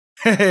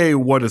Hey,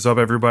 what is up,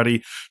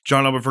 everybody?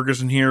 John Albert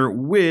Ferguson here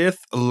with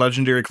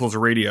Legendary Closer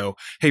Radio.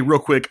 Hey, real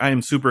quick, I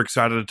am super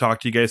excited to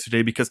talk to you guys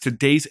today because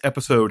today's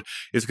episode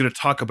is going to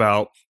talk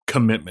about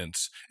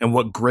commitments and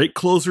what great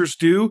closers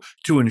do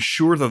to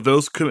ensure that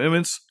those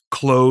commitments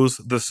close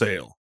the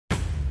sale.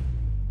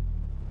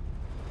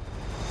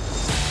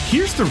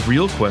 Here's the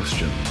real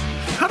question.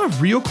 How do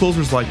real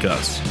closers like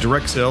us,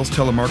 direct sales,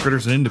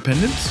 telemarketers, and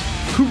independents,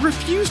 who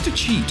refuse to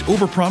cheat,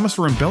 overpromise,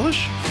 or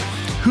embellish,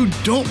 who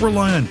don't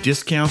rely on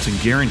discounts and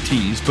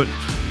guarantees, but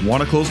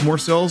want to close more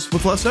sales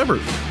with less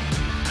effort?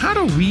 How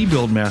do we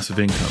build massive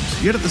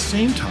incomes, yet at the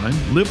same time,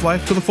 live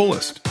life to the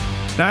fullest?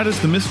 That is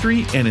the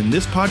mystery, and in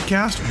this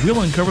podcast,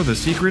 we'll uncover the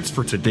secrets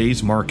for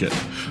today's market.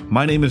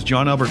 My name is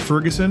John Albert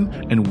Ferguson,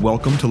 and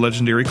welcome to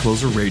Legendary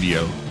Closer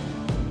Radio.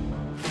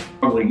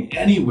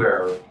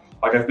 Anywhere,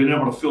 like I've been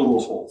able to fill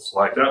those holes.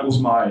 Like that was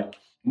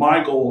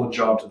my goal and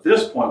job to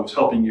this point, was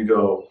helping you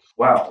go,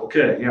 wow,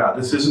 okay, yeah,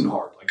 this isn't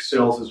hard. Like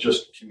sales is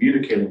just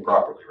communicating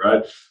properly,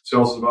 right?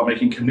 Sales is about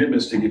making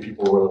commitments to get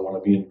people where they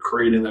want to be and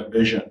creating that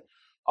vision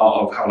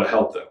of how to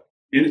help them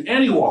in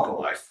any walk of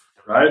life,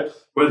 right?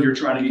 Whether you're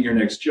trying to get your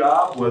next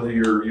job, whether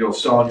you're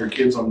selling your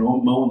kids on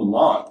mowing the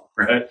lawn,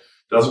 right?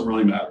 Doesn't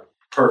really matter.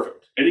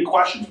 Perfect. Any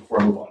questions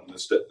before I move on in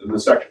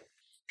this section?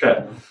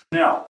 Okay.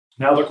 Now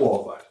they're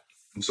qualified,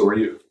 and so are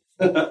you.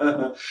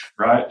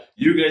 Right?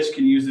 You guys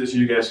can use this.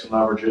 You guys can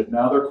leverage it.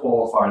 Now they're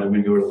qualified, and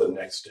we go to the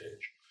next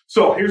stage.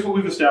 So here's what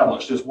we've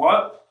established is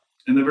what?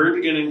 In the very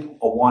beginning,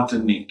 a want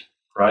and need,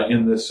 right?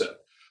 In this set.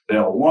 They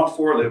have a want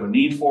for it, they have a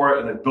need for it,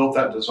 and they've built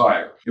that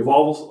desire. You've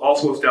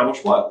also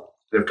established what?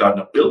 They've got an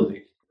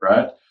ability,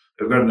 right?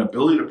 They've got an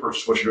ability to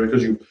purchase what you're doing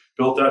because you've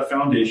built that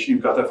foundation,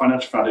 you've got that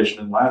financial foundation,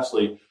 and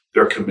lastly,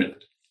 they're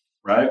committed,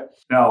 right?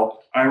 Now,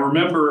 I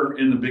remember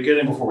in the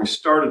beginning before we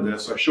started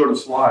this, I showed a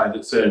slide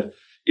that said,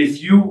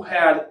 if you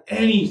had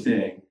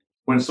anything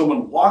when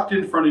someone walked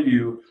in front of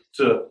you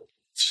to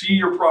see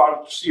your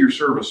product, see your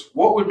service,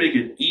 what would make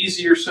it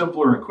easier,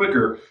 simpler, and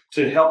quicker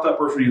to help that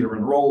person either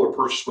enroll or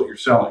purchase what you're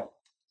selling?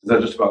 Does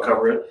that just about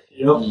cover it?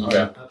 Yep.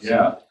 Okay.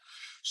 Yeah.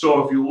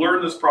 So if you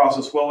learn this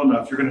process well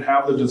enough, you're going to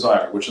have the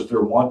desire, which is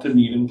their want and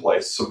need in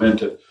place,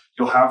 cemented.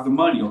 You'll have the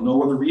money. You'll know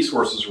where the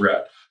resources are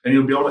at. And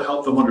you'll be able to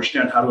help them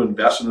understand how to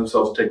invest in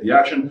themselves and take the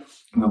action.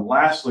 And then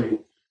lastly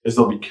is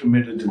they'll be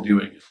committed to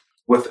doing it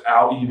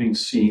without even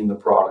seeing the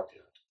product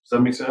yet. Does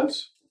that make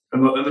sense?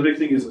 And the big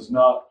thing is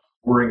not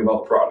worrying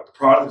about the product. The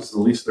product is the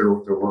least their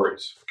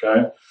worries,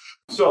 okay?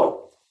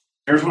 So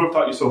here's what I've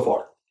taught you so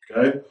far,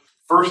 okay?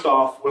 First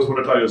off, was what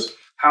I taught you is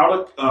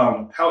how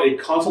a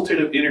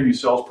consultative interview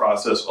sales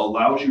process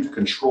allows you to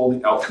control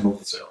the outcome of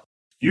the sale.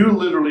 You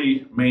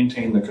literally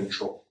maintain the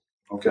control,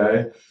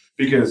 okay?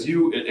 Because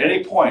you, at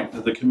any point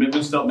that the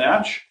commitments don't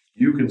match,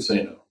 you can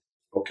say no,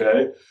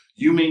 okay?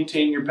 You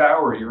maintain your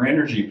power, your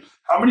energy.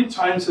 How many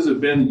times has it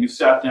been that you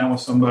sat down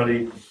with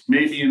somebody,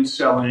 maybe in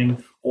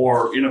selling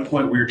or in a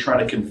point where you're trying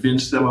to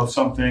convince them of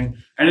something,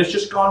 and it's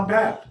just gone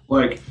bad?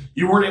 Like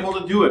you weren't able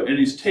to do it, and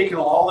he's taking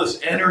all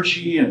this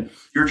energy, and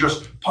you're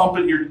just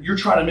pumping. You're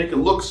trying to make it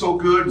look so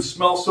good and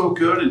smell so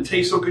good and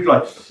taste so good. You're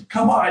like,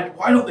 come on,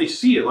 why don't they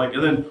see it? Like,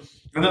 and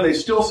then they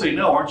still say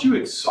no. Aren't you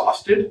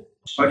exhausted?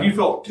 Like you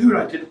felt, dude,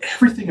 I did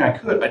everything I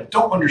could. I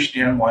don't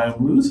understand why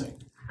I'm losing.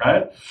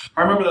 Right?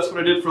 I remember that's what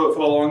I did for the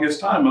longest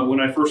time. But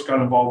when I first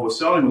got involved with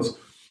selling was,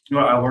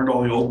 I learned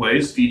all the old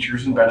ways,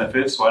 features and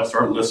benefits. So I'd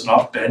start listing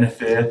off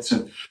benefits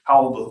and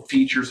how the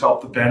features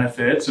help the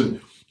benefits.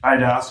 And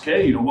I'd ask,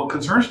 hey, what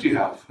concerns do you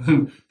have?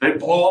 And they'd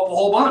blow up a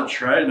whole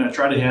bunch, right? And I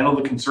try to handle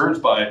the concerns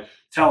by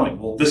telling,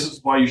 well, this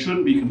is why you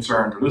shouldn't be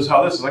concerned, or this is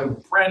how this is.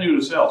 Like brand new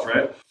to sales,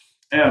 right?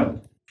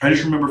 And I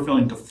just remember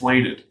feeling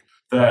deflated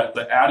that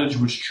the adage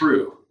was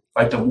true.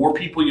 Like the more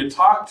people you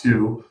talk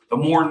to, the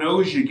more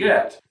no's you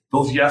get.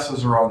 Those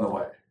yeses are on the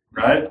way,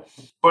 right?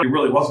 But it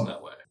really wasn't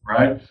that way,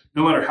 right?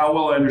 No matter how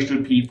well I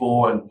understood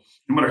people and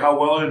no matter how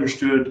well I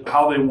understood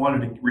how they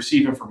wanted to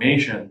receive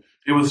information,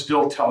 it was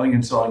still telling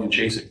and selling and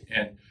chasing.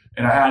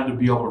 And I had to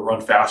be able to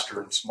run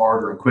faster and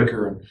smarter and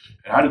quicker. And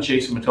I had to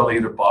chase them until they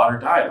either bought or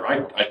died, or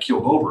I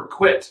keeled over and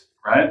quit,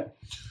 right?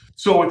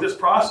 So with this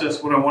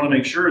process, what I want to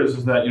make sure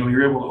is that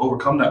you're able to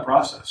overcome that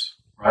process,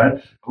 right?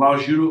 It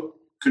allows you to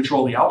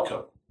control the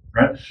outcome,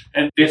 right?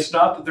 And it's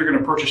not that they're going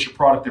to purchase your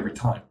product every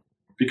time,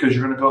 because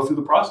you're going to go through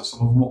the process. Some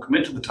of them won't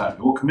commit to the time.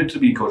 They won't commit to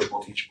being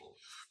coachable, teachable,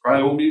 right?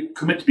 They won't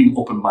commit to being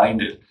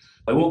open-minded.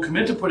 They won't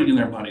commit to putting in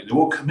their money. They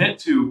won't commit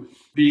to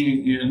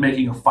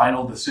making a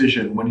final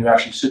decision when you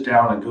actually sit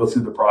down and go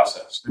through the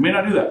process. They may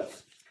not do that,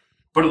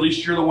 but at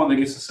least you're the one that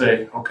gets to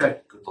say,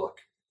 okay, good luck.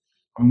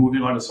 I'm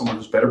moving on to someone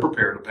who's better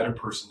prepared, a better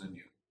person than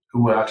you,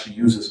 who will actually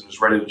use this and is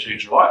ready to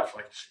change their life.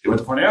 Like if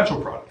it's a financial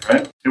product,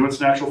 right? If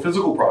it's an actual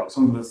physical product,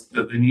 something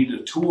that they need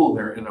a tool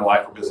in their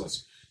life or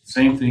business.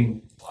 Same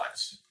thing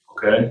applies.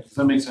 Okay, does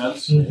that make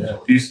sense? Yeah.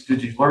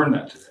 Did you learn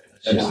that today?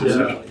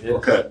 Yeah.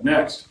 Okay,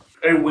 next.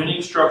 A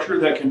winning structure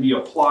that can be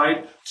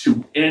applied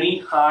to any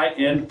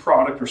high-end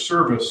product or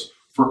service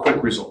for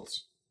quick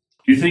results.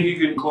 Do you think you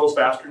can close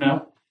faster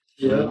now?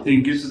 Yeah.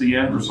 You can get to the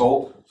end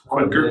result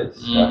quicker,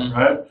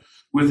 right?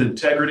 with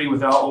integrity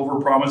without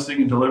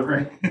over-promising and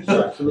delivering.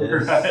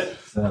 Right?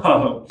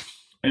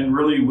 And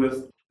really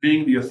with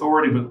being the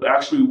authority, but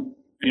actually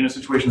in a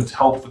situation that's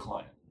helped the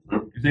client.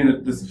 You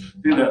think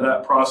that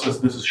that process,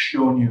 this has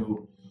shown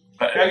you,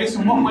 I guess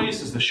in what ways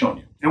has this shown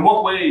you? In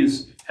what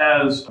ways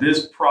has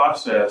this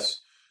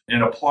process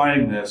in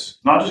applying this,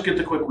 not just get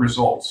the quick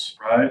results,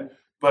 right?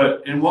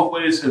 But in what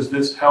ways has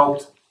this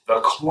helped the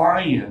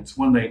client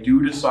when they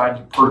do decide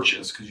to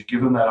purchase, because you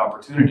give them that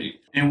opportunity?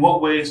 In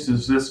what ways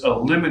does this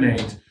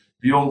eliminate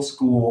the old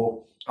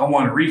school, I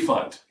want a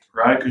refund,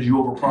 right? Because you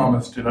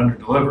overpromised and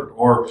underdelivered?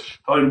 Or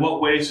in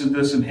what ways did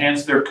this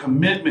enhance their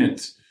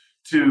commitment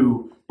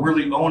to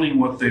really owning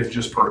what they've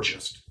just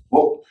purchased?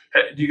 Well,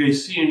 do you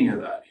guys see any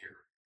of that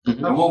here?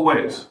 In what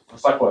ways?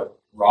 It's like what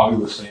Robbie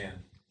was saying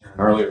in an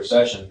earlier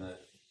session, that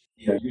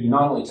you're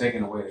not only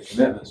taking away the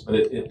commitments, but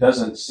it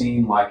doesn't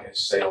seem like a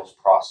sales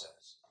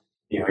process.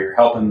 You're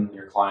helping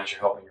your clients, you're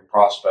helping your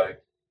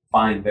prospect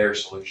find their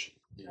solution.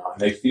 And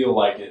they feel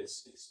like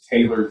it's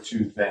tailored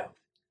to them,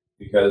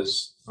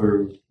 because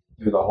through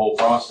the whole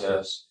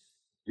process,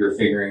 you're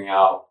figuring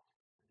out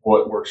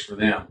what works for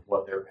them,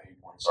 what their pain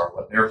points are,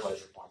 what their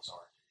pleasure points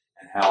are,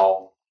 and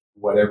how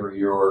whatever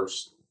you're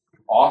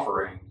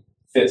offering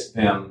fits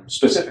them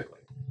specifically.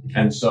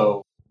 And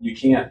so you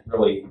can't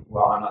really,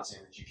 I'm not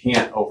saying that you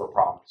can't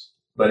overpromise,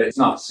 but it's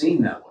not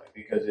seen that way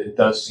because it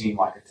does seem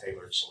like a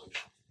tailored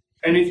solution.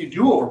 And if you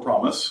do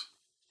overpromise,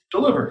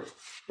 deliver,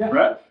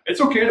 right?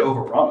 It's okay to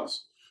overpromise.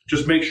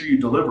 Just make sure you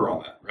deliver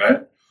on that,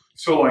 right?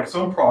 So like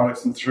some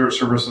products and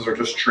services are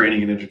just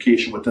training and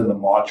education within the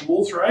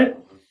modules, right?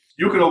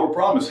 You can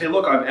overpromise, hey,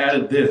 look, I've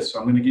added this.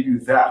 I'm going to give you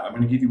that. I'm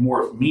going to give you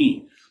more of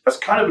me. That's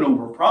kind of an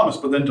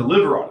overpromise, but then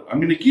deliver on it. I'm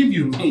going to give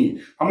you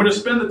me. I'm going to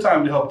spend the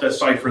time to help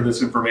decipher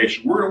this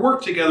information. We're going to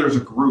work together as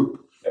a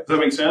group. Does that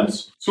make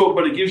sense? So,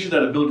 but it gives you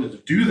that ability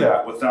to do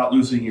that without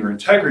losing your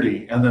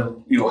integrity, and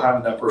then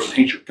having that person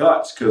hate your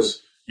guts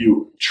because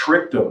you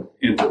tricked them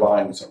into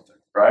buying something,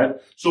 right?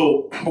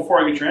 So before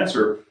I get your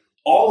answer,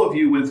 all of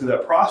you went through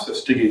that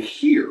process to get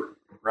here,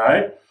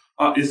 right?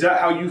 Is that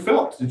how you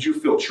felt? Did you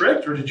feel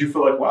tricked, or did you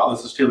feel like, wow,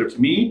 this is tailored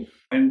to me,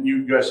 and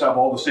you guys have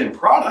all the same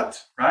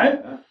product, right?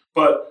 Yeah.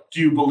 But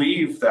do you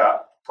believe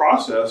that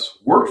process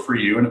worked for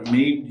you and it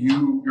made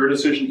your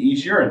decision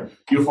easier, and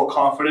you feel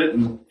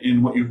confident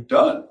in what you've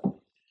done?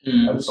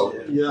 Yeah,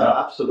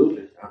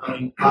 absolutely. I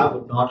mean, I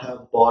would not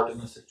have bought in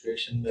a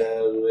situation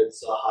where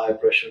it's a high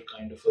pressure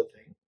kind of a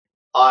thing.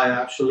 I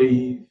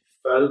actually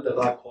felt that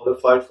I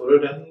qualified for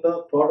it and the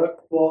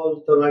product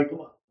was the right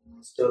one.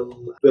 I'm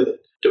still with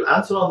it. To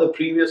answer on the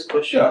previous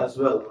question as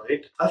well,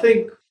 right? I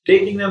think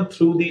taking them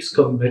through these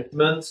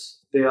commitments,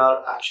 they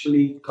are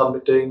actually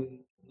committing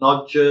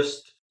not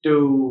just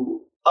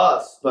to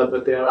us,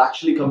 but they are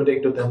actually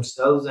committing to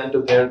themselves and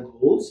to their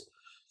goals.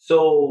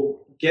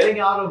 So getting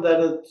out of that,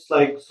 it's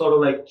like sort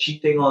of like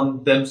cheating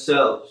on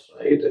themselves,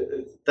 right?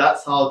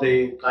 That's how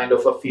they kind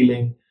of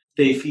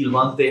they feel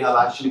once they have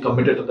actually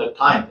committed to that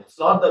time. It's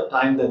not the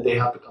time that they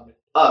have to commit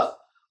to us,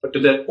 but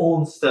to their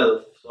own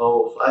self.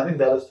 So I think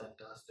that is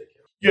fantastic.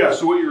 Yeah,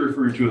 so what you're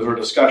referring to is our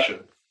discussion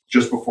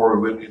just before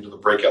we went into the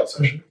breakout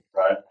session,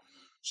 right?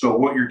 So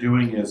what you're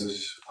doing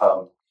is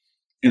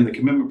in the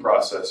commitment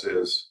process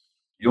is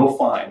you'll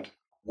find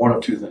one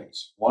of two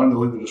things. One,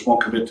 they just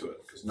won't commit to it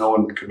because no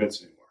one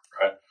commits anymore,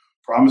 right?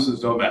 Promises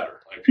don't matter.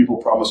 Like people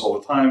promise all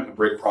the time and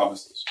break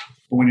promises.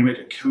 But when you make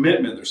a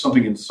commitment, there's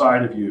something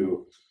inside of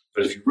you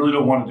that if you really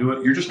don't want to do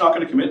it, you're just not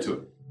going to commit to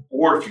it.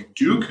 Or if you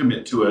do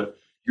commit to it,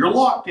 you're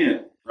locked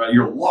in, right?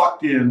 You're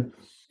locked in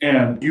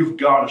and you've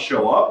got to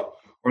show up,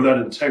 or that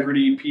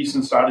integrity piece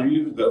inside of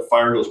you, that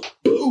fire goes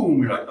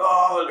boom. You're like,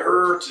 oh, it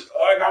hurts.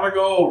 I got to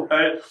go,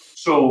 right?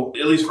 So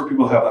at least for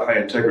people who have that high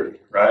integrity,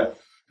 right?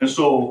 And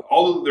so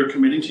although they're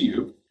committing to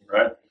you,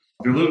 right,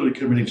 they're literally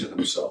committing to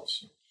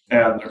themselves.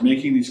 And they're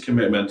making these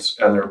commitments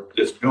and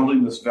it's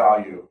building this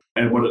value.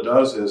 And what it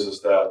does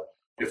is that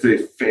if they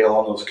fail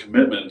on those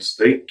commitments,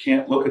 they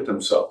can't look at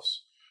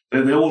themselves.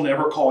 They will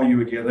never call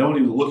you again. They won't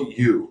even look at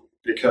you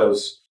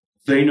because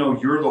they know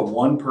you're the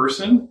one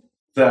person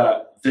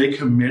that they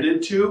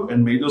committed to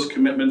and made those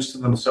commitments to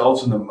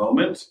themselves in the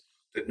moment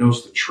that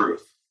knows the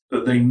truth,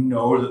 that they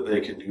know that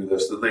they can do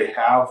this, that they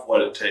have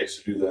what it takes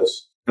to do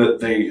this, that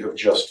they have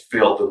just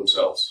failed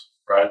themselves,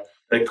 right?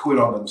 They quit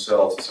on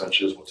themselves,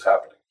 essentially, is what's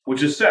happening,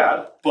 which is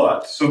sad,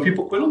 but some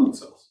people quit on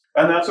themselves.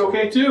 And that's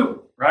okay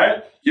too,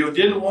 right? You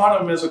didn't want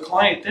them as a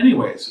client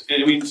anyways.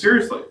 I mean,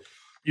 seriously,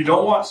 you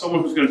don't want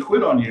someone who's going to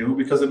quit on you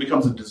because it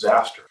becomes a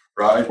disaster,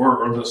 right?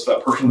 Or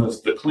that person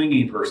that's the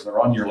clinging person.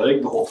 They're on your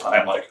leg the whole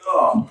time, like,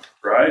 oh,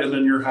 right? And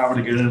then you're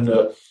having to get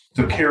into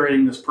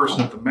carrying this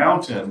person up the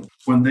mountain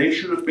when they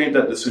should have made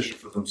that decision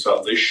for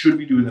themselves. They should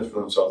be doing this for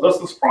themselves. That's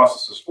what this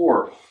process is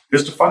for,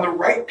 is to find the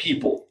right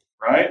people,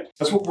 right?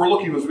 That's what we're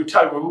looking for. We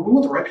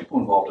want the right people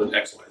involved in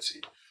X, Y,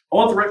 Z. I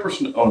want the right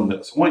person to own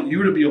this. I want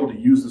you to be able to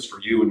use this for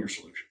you and your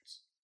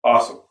solutions.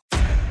 Awesome.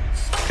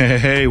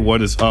 Hey,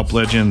 what is up,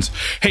 legends?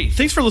 Hey,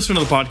 thanks for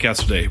listening to the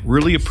podcast today.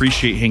 Really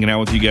appreciate hanging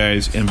out with you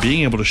guys and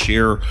being able to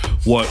share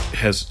what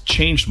has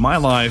changed my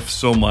life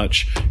so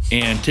much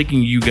and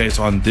taking you guys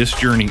on this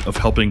journey of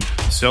helping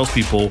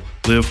salespeople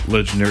live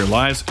legendary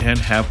lives and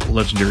have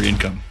legendary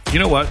income. You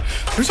know what?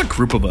 There's a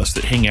group of us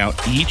that hang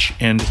out each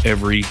and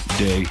every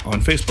day on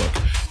Facebook.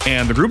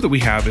 And the group that we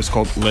have is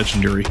called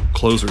Legendary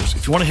Closers.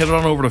 If you want to head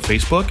on over to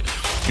Facebook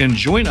and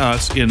join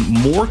us in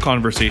more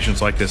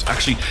conversations like this,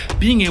 actually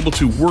being able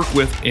to work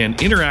with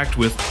and interact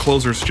with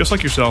closers just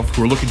like yourself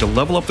who are looking to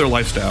level up their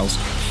lifestyles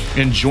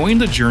and join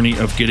the journey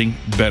of getting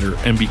better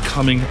and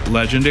becoming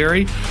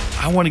legendary,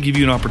 I want to give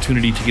you an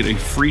opportunity to get a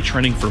free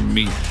training from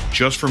me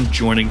just from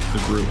joining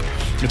the group.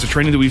 It's a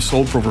training that we've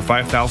sold for over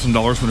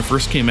 $5,000 when it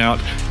first came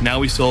out. Now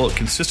we sell it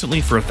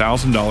consistently for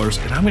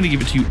 $1,000, and I'm going to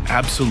give it to you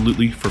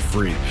absolutely for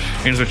free.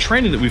 And it's a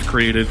training that we've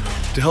created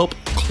to help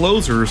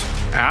closers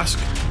ask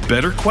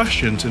better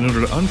questions in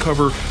order to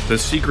uncover the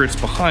secrets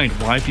behind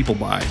why people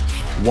buy,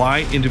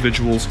 why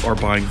individuals are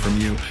buying from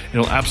you, and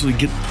it'll absolutely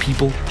get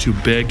people to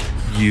beg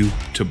you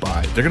to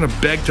buy. They're going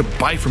to beg to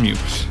buy from you.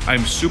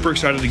 I'm super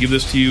excited to give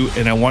this to you,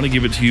 and I want to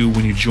give it to you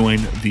when you join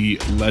the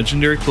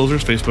Legendary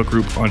Closers Facebook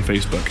group on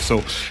Facebook. So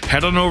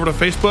head on over to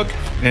Facebook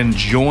and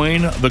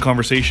join the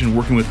conversation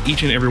working with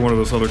each and every one of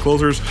those other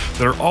closers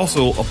that are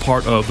also a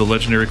part of the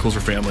Legendary Closer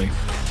family.